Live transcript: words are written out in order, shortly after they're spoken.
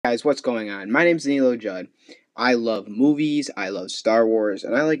Guys, what's going on? My name's Danilo Judd. I love movies, I love Star Wars,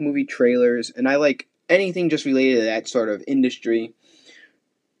 and I like movie trailers, and I like anything just related to that sort of industry.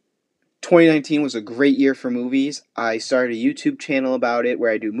 2019 was a great year for movies. I started a YouTube channel about it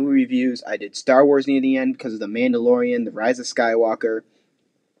where I do movie reviews. I did Star Wars near the end because of The Mandalorian, The Rise of Skywalker.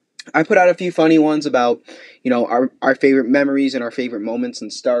 I put out a few funny ones about, our favorite memories and our favorite moments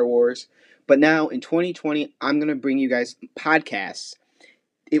in Star Wars. But now in 2020, I'm going to bring you guys podcasts.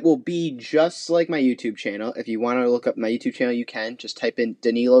 It will be just like my YouTube channel. If you want to look up my YouTube channel, you can. Just type in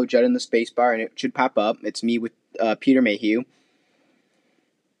Danilo Judd in the spacebar and it should pop up. It's me with Peter Mayhew.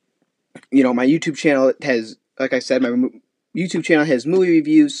 My YouTube channel has, like I said, my YouTube channel has movie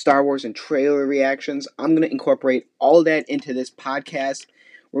reviews, Star Wars, and trailer reactions. I'm going to incorporate all of that into this podcast.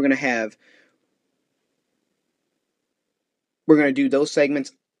 We're going to do those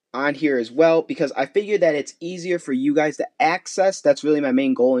segments on here as well because I figured that it's easier for you guys to access. That's really my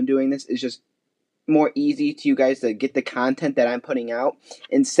main goal in doing this, is just more easy to you guys to get the content that I'm putting out.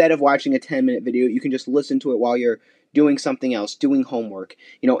 Instead of watching a 10-minute video, you can just listen to it while you're doing something else, doing homework.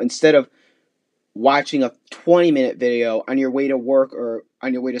 Instead of watching a 20-minute video on your way to work or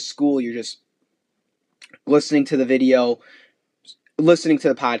on your way to school, you're just listening to the video, listening to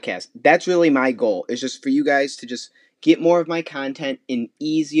the podcast. That's really my goal, is just for you guys to just get more of my content in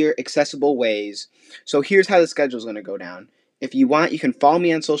easier, accessible ways. So here's how the schedule is going to go down. If you want, you can follow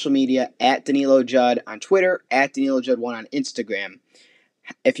me on social media at Danilo Judd on Twitter, at Danilo Judd1 on Instagram.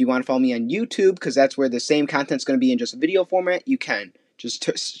 If you want to follow me on YouTube, because that's where the same content's going to be in just video format, you can. Just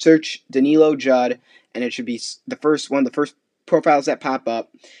search Danilo Judd, and it should be the first profiles that pop up,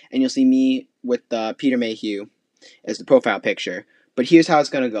 and you'll see me with Peter Mayhew as the profile picture. But here's how it's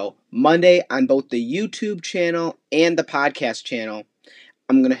going to go. Monday, on both the YouTube channel and the podcast channel,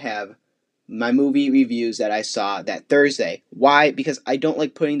 I'm going to have my movie reviews that I saw that Thursday. Why? Because I don't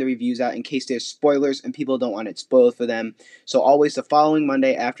like putting the reviews out in case there's spoilers and people don't want it spoiled for them. So always the following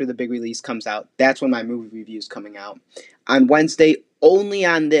Monday after the big release comes out, that's when my movie review is coming out. On Wednesday, only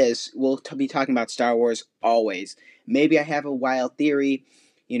on this, we'll be talking about Star Wars always. Maybe I have a wild theory.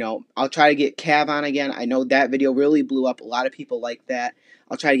 I'll try to get Cav on again. I know that video really blew up. A lot of people like that.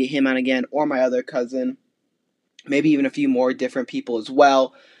 I'll try to get him on again, or my other cousin. Maybe even a few more different people as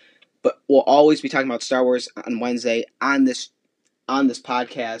well. But we'll always be talking about Star Wars on Wednesday on this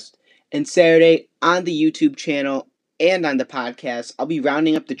podcast. And Saturday on the YouTube channel and on the podcast, I'll be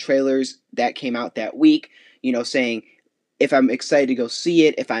rounding up the trailers that came out that week. Saying if I'm excited to go see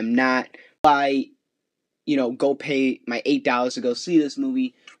it, if I'm not, go pay my $8 to go see this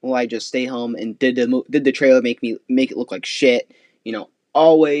movie. Will I just stay home and did the trailer make it look like shit?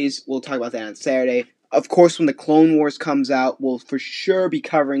 Always we'll talk about that on Saturday. Of course, when the Clone Wars comes out, we'll for sure be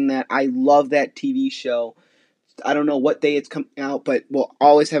covering that. I love that TV show. I don't know what day it's coming out, but we'll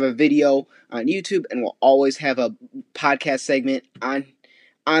always have a video on YouTube, and we'll always have a podcast segment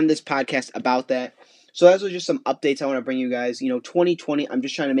on this podcast about that. So those are just some updates I want to bring you guys. 2020, I'm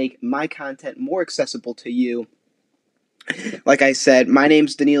just trying to make my content more accessible to you. Like I said, my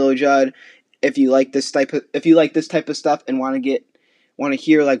name's Danilo Judd. If you like this type of stuff and want to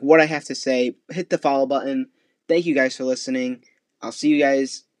hear like what I have to say, hit the follow button. Thank you guys for listening. I'll see you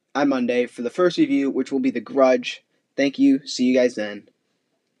guys on Monday for the first review, which will be The Grudge. Thank you. See you guys then.